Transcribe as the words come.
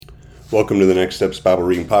Welcome to the Next Steps Bible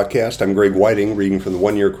Reading Podcast. I'm Greg Whiting, reading from the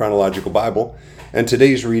One Year Chronological Bible, and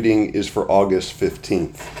today's reading is for August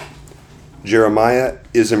 15th. Jeremiah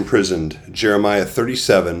is imprisoned. Jeremiah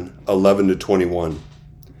 37, 11-21.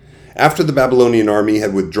 After the Babylonian army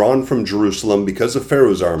had withdrawn from Jerusalem because of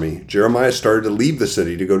Pharaoh's army, Jeremiah started to leave the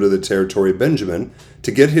city to go to the territory of Benjamin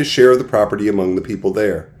to get his share of the property among the people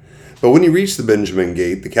there. But when he reached the Benjamin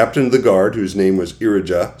gate, the captain of the guard, whose name was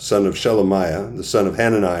Irijah, son of Shelemiah, the son of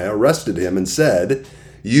Hananiah, arrested him and said,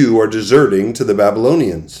 "You are deserting to the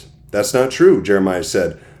Babylonians." "That's not true," Jeremiah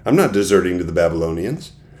said. "I'm not deserting to the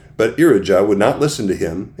Babylonians." But Irijah would not listen to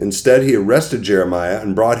him. Instead, he arrested Jeremiah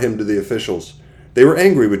and brought him to the officials. They were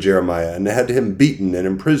angry with Jeremiah and had him beaten and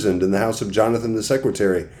imprisoned in the house of Jonathan the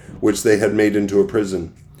secretary, which they had made into a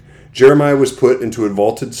prison. Jeremiah was put into a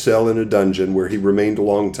vaulted cell in a dungeon where he remained a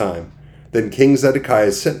long time. Then King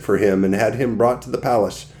Zedekiah sent for him and had him brought to the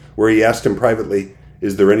palace, where he asked him privately,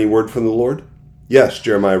 "Is there any word from the Lord?" "Yes,"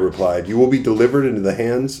 Jeremiah replied, "you will be delivered into the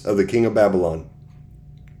hands of the king of Babylon."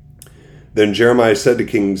 Then Jeremiah said to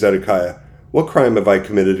King Zedekiah, "What crime have I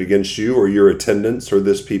committed against you or your attendants or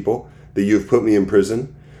this people, that you have put me in prison?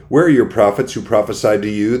 Where are your prophets who prophesied to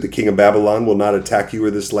you, the king of Babylon will not attack you or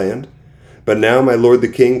this land? But now, my lord the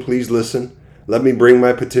king, please listen. Let me bring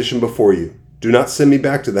my petition before you. Do not send me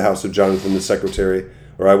back to the house of Jonathan the secretary,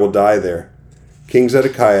 or I will die there." King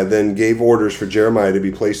Zedekiah then gave orders for Jeremiah to be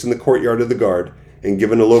placed in the courtyard of the guard and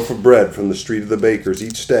given a loaf of bread from the street of the bakers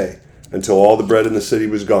each day until all the bread in the city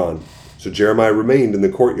was gone. So Jeremiah remained in the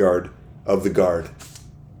courtyard of the guard.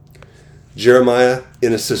 Jeremiah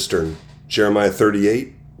in a cistern. Jeremiah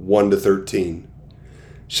 38, 1-13.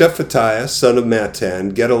 Shephatiah, son of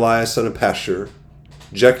Mattan, Gedaliah, son of Pashur,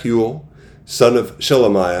 Jechuel, son of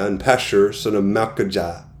Shelemiah, and Pashur, son of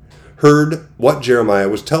Malchijah, heard what Jeremiah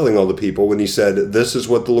was telling all the people when he said, "This is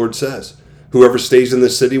what the Lord says. Whoever stays in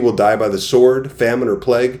this city will die by the sword, famine, or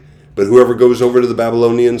plague, but whoever goes over to the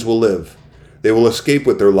Babylonians will live. They will escape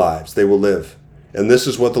with their lives. They will live. And this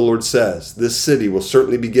is what the Lord says. This city will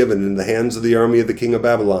certainly be given into the hands of the army of the king of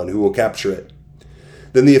Babylon, who will capture it."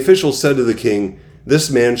 Then the officials said to the king,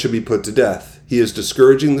 "This man should be put to death. He is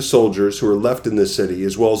discouraging the soldiers who are left in this city,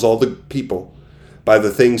 as well as all the people, by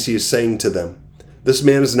the things he is saying to them. This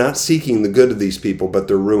man is not seeking the good of these people, but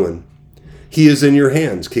their ruin." "He is in your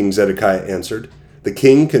hands," King Zedekiah answered. "The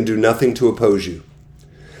king can do nothing to oppose you."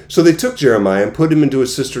 So they took Jeremiah and put him into a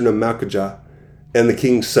cistern of Malchijah and the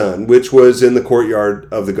king's son, which was in the courtyard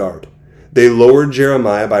of the guard. They lowered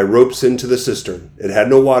Jeremiah by ropes into the cistern. It had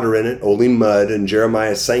no water in it, only mud, and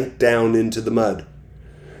Jeremiah sank down into the mud.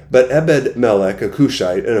 But Ebed-Melech, a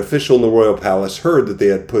Cushite, an official in the royal palace, heard that they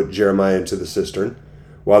had put Jeremiah into the cistern.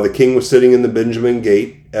 While the king was sitting in the Benjamin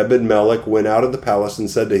gate, Ebed-Melech went out of the palace and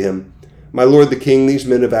said to him, "My lord the king, these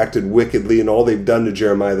men have acted wickedly in all they've done to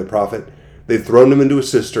Jeremiah the prophet. They've thrown him into a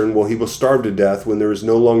cistern. Well, he will starve to death when there is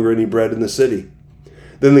no longer any bread in the city."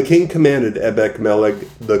 Then the king commanded Ebed-Melech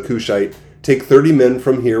the Cushite, "Take 30 men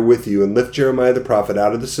from here with you and lift Jeremiah the prophet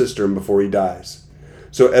out of the cistern before he dies."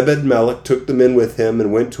 So Ebed-Melech took the men with him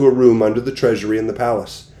and went to a room under the treasury in the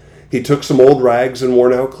palace. He took some old rags and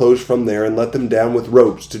worn-out clothes from there and let them down with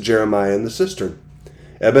ropes to Jeremiah in the cistern.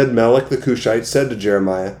 Ebed-Melech the Cushite said to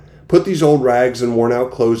Jeremiah, "Put these old rags and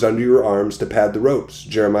worn-out clothes under your arms to pad the ropes."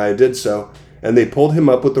 Jeremiah did so, and they pulled him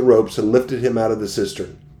up with the ropes and lifted him out of the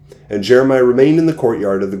cistern. And Jeremiah remained in the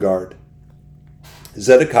courtyard of the guard.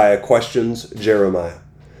 Zedekiah Questions Jeremiah.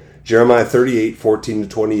 Jeremiah 38,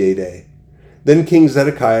 14-28a. Then King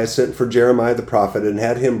Zedekiah sent for Jeremiah the prophet and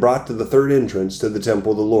had him brought to the third entrance to the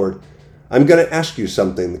temple of the Lord. "I'm going to ask you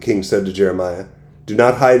something," the king said to Jeremiah. "Do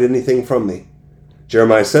not hide anything from me."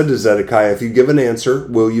 Jeremiah said to Zedekiah, "If you give an answer,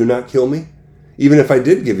 will you not kill me? Even if I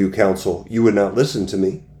did give you counsel, you would not listen to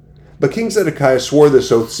me." But King Zedekiah swore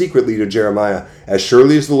this oath secretly to Jeremiah, "As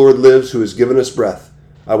surely as the Lord lives, who has given us breath,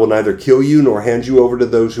 I will neither kill you nor hand you over to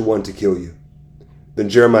those who want to kill you." Then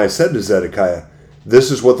Jeremiah said to Zedekiah,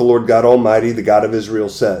 "This is what the Lord God Almighty, the God of Israel,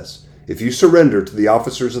 says. If you surrender to the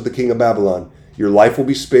officers of the king of Babylon, your life will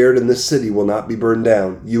be spared and this city will not be burned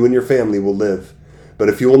down. You and your family will live. But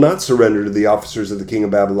if you will not surrender to the officers of the king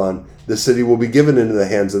of Babylon, this city will be given into the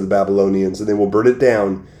hands of the Babylonians, and they will burn it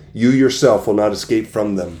down. You yourself will not escape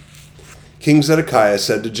from them." King Zedekiah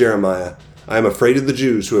said to Jeremiah, "I am afraid of the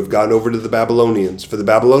Jews who have gone over to the Babylonians, for the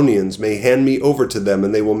Babylonians may hand me over to them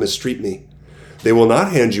and they will mistreat me." "They will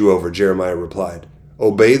not hand you over," Jeremiah replied.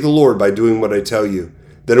 "Obey the Lord by doing what I tell you.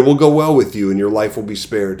 Then it will go well with you and your life will be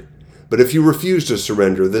spared. But if you refuse to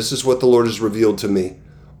surrender, this is what the Lord has revealed to me.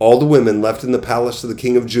 All the women left in the palace of the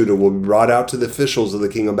king of Judah will be brought out to the officials of the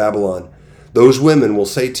king of Babylon. Those women will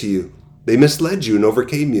say to you, 'They misled you and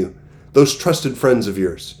overcame you, those trusted friends of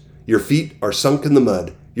yours. Your feet are sunk in the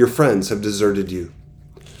mud. Your friends have deserted you.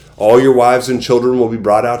 All your wives and children will be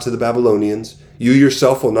brought out to the Babylonians. You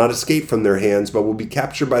yourself will not escape from their hands, but will be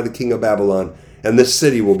captured by the king of Babylon, and this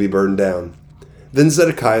city will be burned down." Then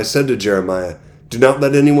Zedekiah said to Jeremiah, "Do not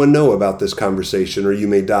let anyone know about this conversation, or you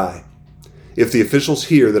may die. If the officials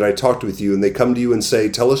hear that I talked with you, and they come to you and say,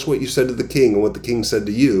 'Tell us what you said to the king and what the king said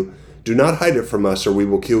to you,' do not hide it from us, or we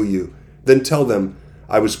will kill you. Then tell them,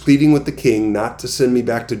 'I was pleading with the king not to send me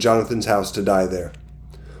back to Jonathan's house to die there.'"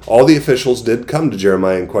 All the officials did come to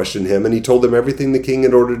Jeremiah and question him, and he told them everything the king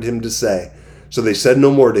had ordered him to say. So they said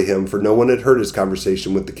no more to him, for no one had heard his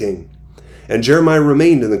conversation with the king. And Jeremiah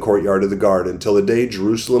remained in the courtyard of the guard until the day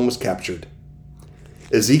Jerusalem was captured.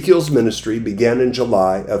 Ezekiel's ministry began in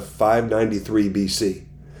July of 593 BC.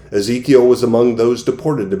 Ezekiel was among those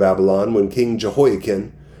deported to Babylon when King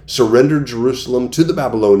Jehoiachin surrendered Jerusalem to the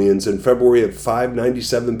Babylonians in February of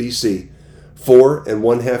 597 BC,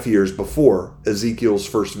 4.5 years before Ezekiel's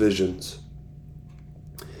first visions.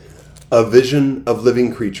 A vision of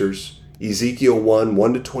living creatures, Ezekiel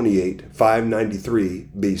 1:1-28, 593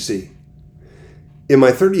 BC. In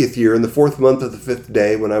my 30th year, in the 4th month of the 5th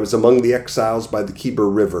day, when I was among the exiles by the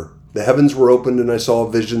Kidron River, the heavens were opened and I saw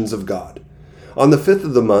visions of God. On the 5th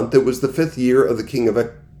of the month, it was the 5th year of the king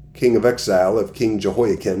of exile of King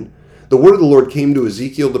Jehoiachin. The word of the Lord came to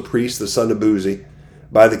Ezekiel the priest, the son of Buzi,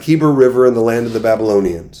 by the Kidron River in the land of the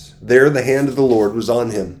Babylonians. There the hand of the Lord was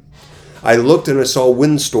on him. I looked and I saw a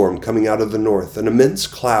windstorm coming out of the north, an immense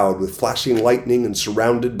cloud with flashing lightning and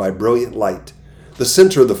surrounded by brilliant light. The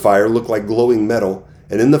center of the fire looked like glowing metal,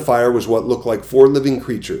 and in the fire was what looked like 4 living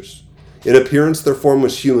creatures. In appearance their form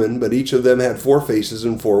was human, but each of them had 4 faces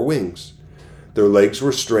and 4 wings. Their legs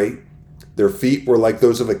were straight, their feet were like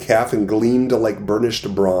those of a calf and gleamed like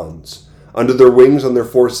burnished bronze. Under their wings on their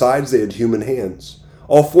 4 sides they had human hands.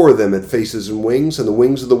 All 4 of them had faces and the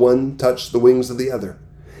wings of the one touched the wings of the other.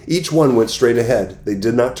 Each one went straight ahead. They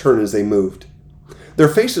did not turn as they moved. Their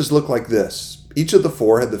faces looked like this. Each of the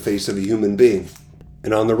 4 had the face of a human being.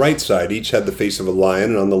 And on the right side, each had the face of a lion,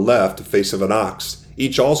 and on the left, the face of an ox.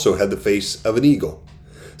 Each also had the face of an eagle.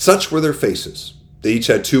 Such were their faces. They each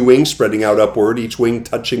had 2 wings spreading out upward, each wing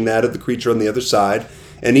touching that of the creature on the other side,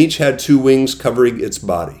 and each had 2 wings covering its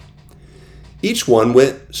body. Each one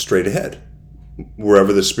went straight ahead.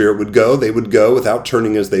 Wherever the spirit would go, they would go without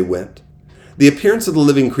turning as they went. The appearance of the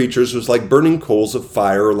living creatures was like burning coals of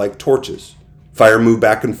fire or like torches. Fire moved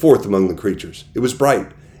back and forth among the creatures. It was bright,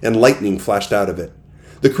 and lightning flashed out of it.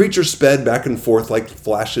 The creatures sped back and forth like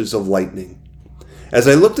flashes of lightning. As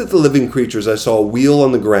I looked at the living creatures, I saw a wheel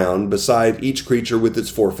on the ground beside each creature with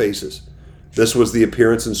its 4 faces. This was the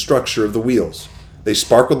appearance and structure of the wheels. They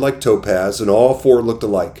sparkled like topaz, and all 4 looked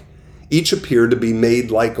alike. Each appeared to be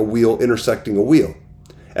made like a wheel intersecting a wheel.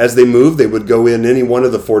 As they moved, they would go in any one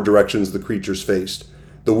of the 4 directions the creatures faced.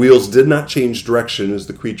 The wheels did not change direction as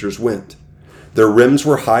the creatures went. Their rims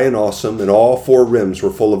were high and awesome, and all 4 rims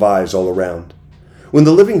were full of eyes all around. When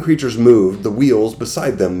the living creatures moved, the wheels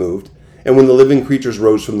beside them moved, and when the living creatures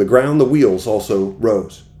rose from the ground, the wheels also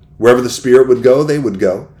rose. Wherever the spirit would go, they would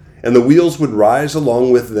go, and the wheels would rise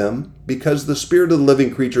along with them, because the spirit of the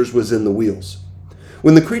living creatures was in the wheels.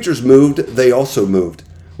 When the creatures moved, they also moved.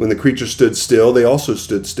 When the creatures stood still, they also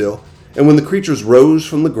stood still. And when the creatures rose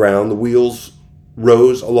from the ground, the wheels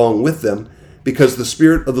rose along with them, because the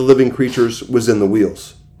spirit of the living creatures was in the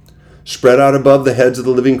wheels. Spread out above the heads of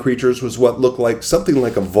the living creatures was what looked like something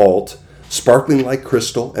like a vault, sparkling like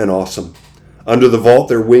crystal and awesome. Under the vault,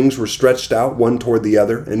 their wings were stretched out one toward the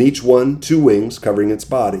other, and each one 2 wings covering its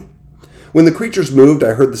body. When the creatures moved,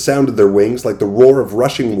 I heard the sound of their wings, like the roar of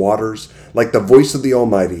rushing waters, like the voice of the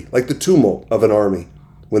Almighty, like the tumult of an army.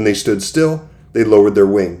 When they stood still, they lowered their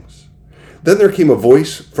wings. Then there came a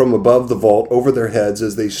voice from above the vault over their heads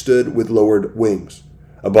as they stood with lowered wings.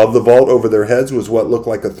 Above the vault over their heads was what looked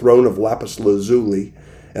like a throne of lapis lazuli,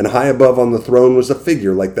 and high above on the throne was a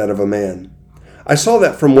figure like that of a man. I saw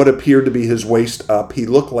that from what appeared to be his waist up, he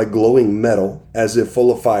looked like glowing metal, as if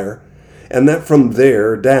full of fire, and that from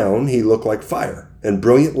there down he looked like fire, and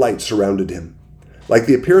brilliant light surrounded him. Like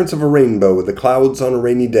the appearance of a rainbow with the clouds on a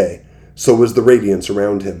rainy day, so was the radiance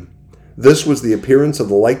around him. This was the appearance of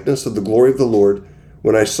the likeness of the glory of the Lord.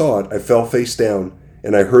 When I saw it, I fell face down,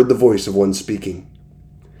 and I heard the voice of one speaking.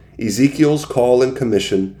 Ezekiel's call and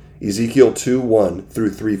commission, Ezekiel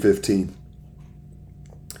 2:1-3:15.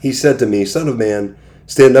 He said to me, "Son of man,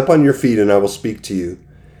 stand up on your feet, and I will speak to you."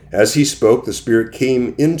 As he spoke, the Spirit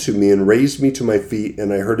came into me and raised me to my feet,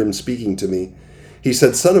 and I heard him speaking to me. He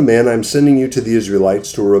said, "Son of man, I am sending you to the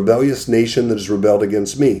Israelites, to a rebellious nation that has rebelled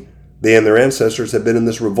against me. They and their ancestors have been in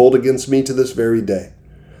this revolt against me to this very day.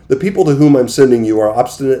 The people to whom I'm sending you are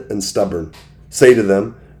obstinate and stubborn. Say to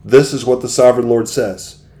them, this is what the sovereign Lord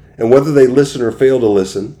says. And whether they listen or fail to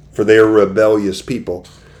listen, for they are rebellious people,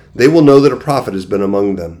 they will know that a prophet has been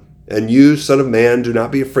among them. And you, son of man, do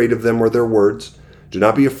not be afraid of them or their words. Do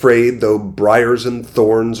not be afraid, though briars and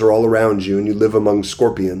thorns are all around you, and you live among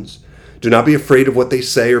scorpions. Do not be afraid of what they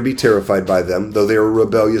say or be terrified by them, though they are a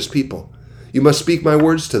rebellious people. You must speak my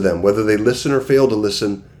words to them, whether they listen or fail to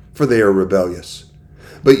listen, for they are rebellious.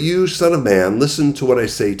 But you, son of man, listen to what I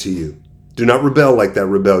say to you. Do not rebel like that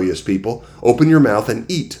rebellious people. Open your mouth and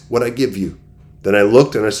eat what I give you. Then I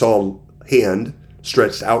looked and I saw a hand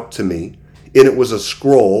stretched out to me. In it was a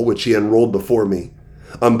scroll which he unrolled before me.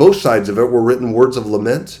 On both sides of it were written words of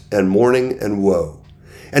lament and mourning and woe.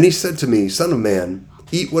 And he said to me, Son of man,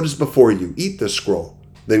 eat what is before you. Eat this scroll.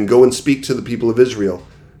 Then go and speak to the people of Israel.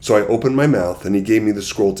 So I opened my mouth, and he gave me the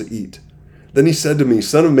scroll to eat. Then he said to me,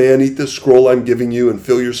 Son of man, eat this scroll I'm giving you and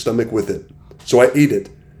fill your stomach with it. So I ate it,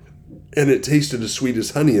 and it tasted as sweet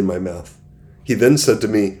as honey in my mouth. He then said to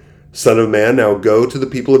me, Son of man, now go to the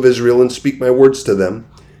people of Israel and speak my words to them.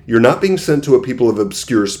 You're not being sent to a people of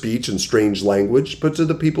obscure speech and strange language, but to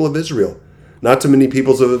the people of Israel. Not to many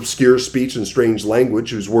peoples of obscure speech and strange language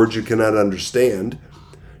whose words you cannot understand.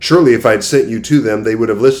 Surely if I had sent you to them, they would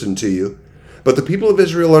have listened to you. But the people of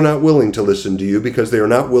Israel are not willing to listen to you because they are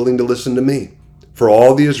not willing to listen to me. For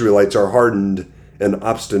all the Israelites are hardened and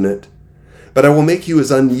obstinate. But I will make you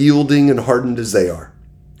as unyielding and hardened as they are.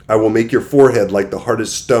 I will make your forehead like the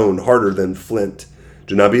hardest stone, harder than flint.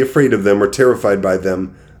 Do not be afraid of them or terrified by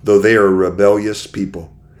them, though they are a rebellious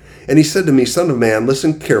people. And he said to me, Son of man,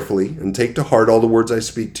 listen carefully and take to heart all the words I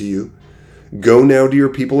speak to you. Go now to your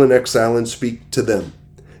people in exile and speak to them.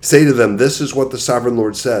 Say to them, this is what the sovereign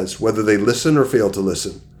Lord says, whether they listen or fail to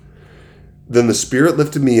listen. Then the Spirit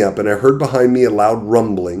lifted me up, and I heard behind me a loud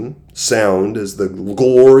rumbling sound as the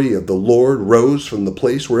glory of the Lord rose from the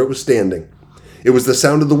place where it was standing. It was the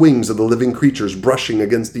sound of the wings of the living creatures brushing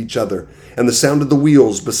against each other, and the sound of the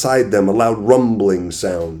wheels beside them, a loud rumbling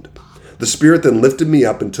sound. The Spirit then lifted me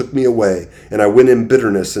up and took me away, and I went in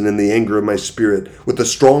bitterness and in the anger of my spirit, with the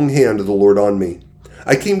strong hand of the Lord on me.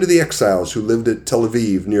 I came to the exiles who lived at Tel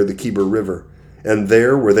Aviv near the Kidron River, and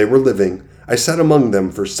there, where they were living, I sat among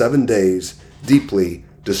them for 7 days, deeply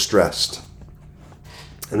distressed.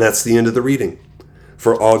 And that's the end of the reading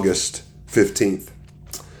for August 15th.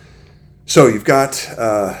 So you've got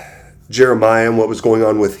Jeremiah and what was going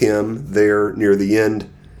on with him there near the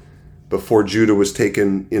end before Judah was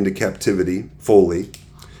taken into captivity fully.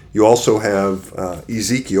 You also have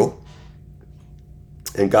Ezekiel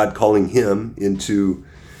and God calling him into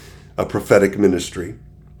a prophetic ministry.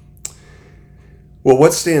 Well,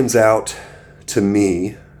 what stands out to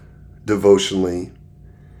me devotionally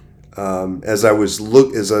as I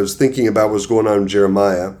was thinking about what was going on in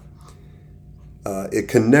Jeremiah, it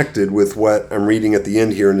connected with what I'm reading at the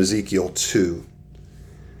end here in Ezekiel 2.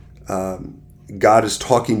 God is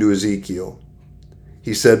talking to Ezekiel.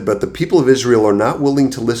 He said, but the people of Israel are not willing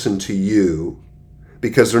to listen to you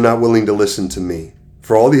because they're not willing to listen to me.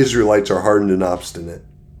 For all the Israelites are hardened and obstinate.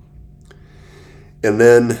 And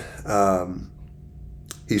then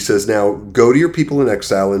he says, now go to your people in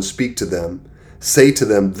exile and speak to them. Say to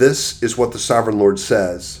them, this is what the sovereign Lord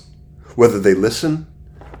says, whether they listen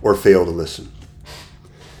or fail to listen.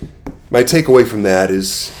 My takeaway from that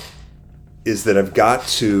is that I've got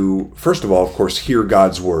to, first of all, of course, hear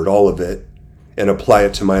God's word, all of it, and apply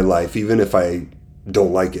it to my life, even if I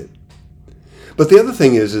don't like it. But the other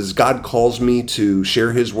thing is God calls me to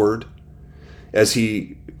share his word, as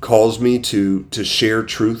he calls me to share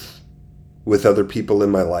truth with other people in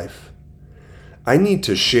my life. I need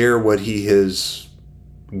to share what he has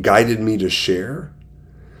guided me to share,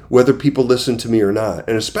 whether people listen to me or not.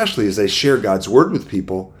 And especially as I share God's word with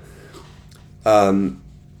people,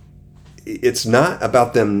 it's not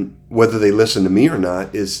about them, whether they listen to me or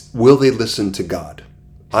not, is will they listen to God?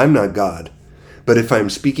 I'm not God. But if I'm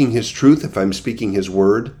speaking his truth, if I'm speaking his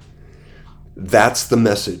word, that's the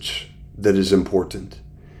message that is important.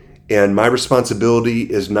 And my responsibility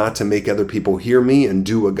is not to make other people hear me and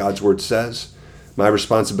do what God's word says. My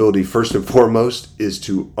responsibility, first and foremost, is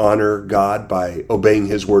to honor God by obeying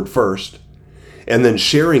his word first, and then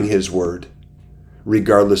sharing his word,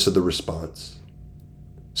 regardless of the response.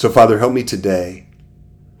 So, Father, help me today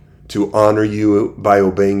to honor you by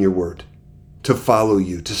obeying your word, to follow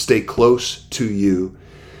you, to stay close to you,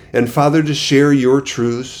 and, Father, to share your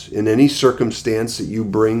truths in any circumstance that you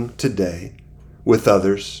bring today with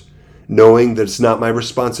others, knowing that it's not my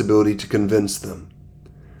responsibility to convince them,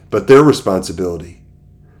 but their responsibility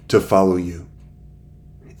to follow you.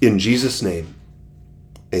 In Jesus' name,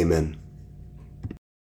 amen.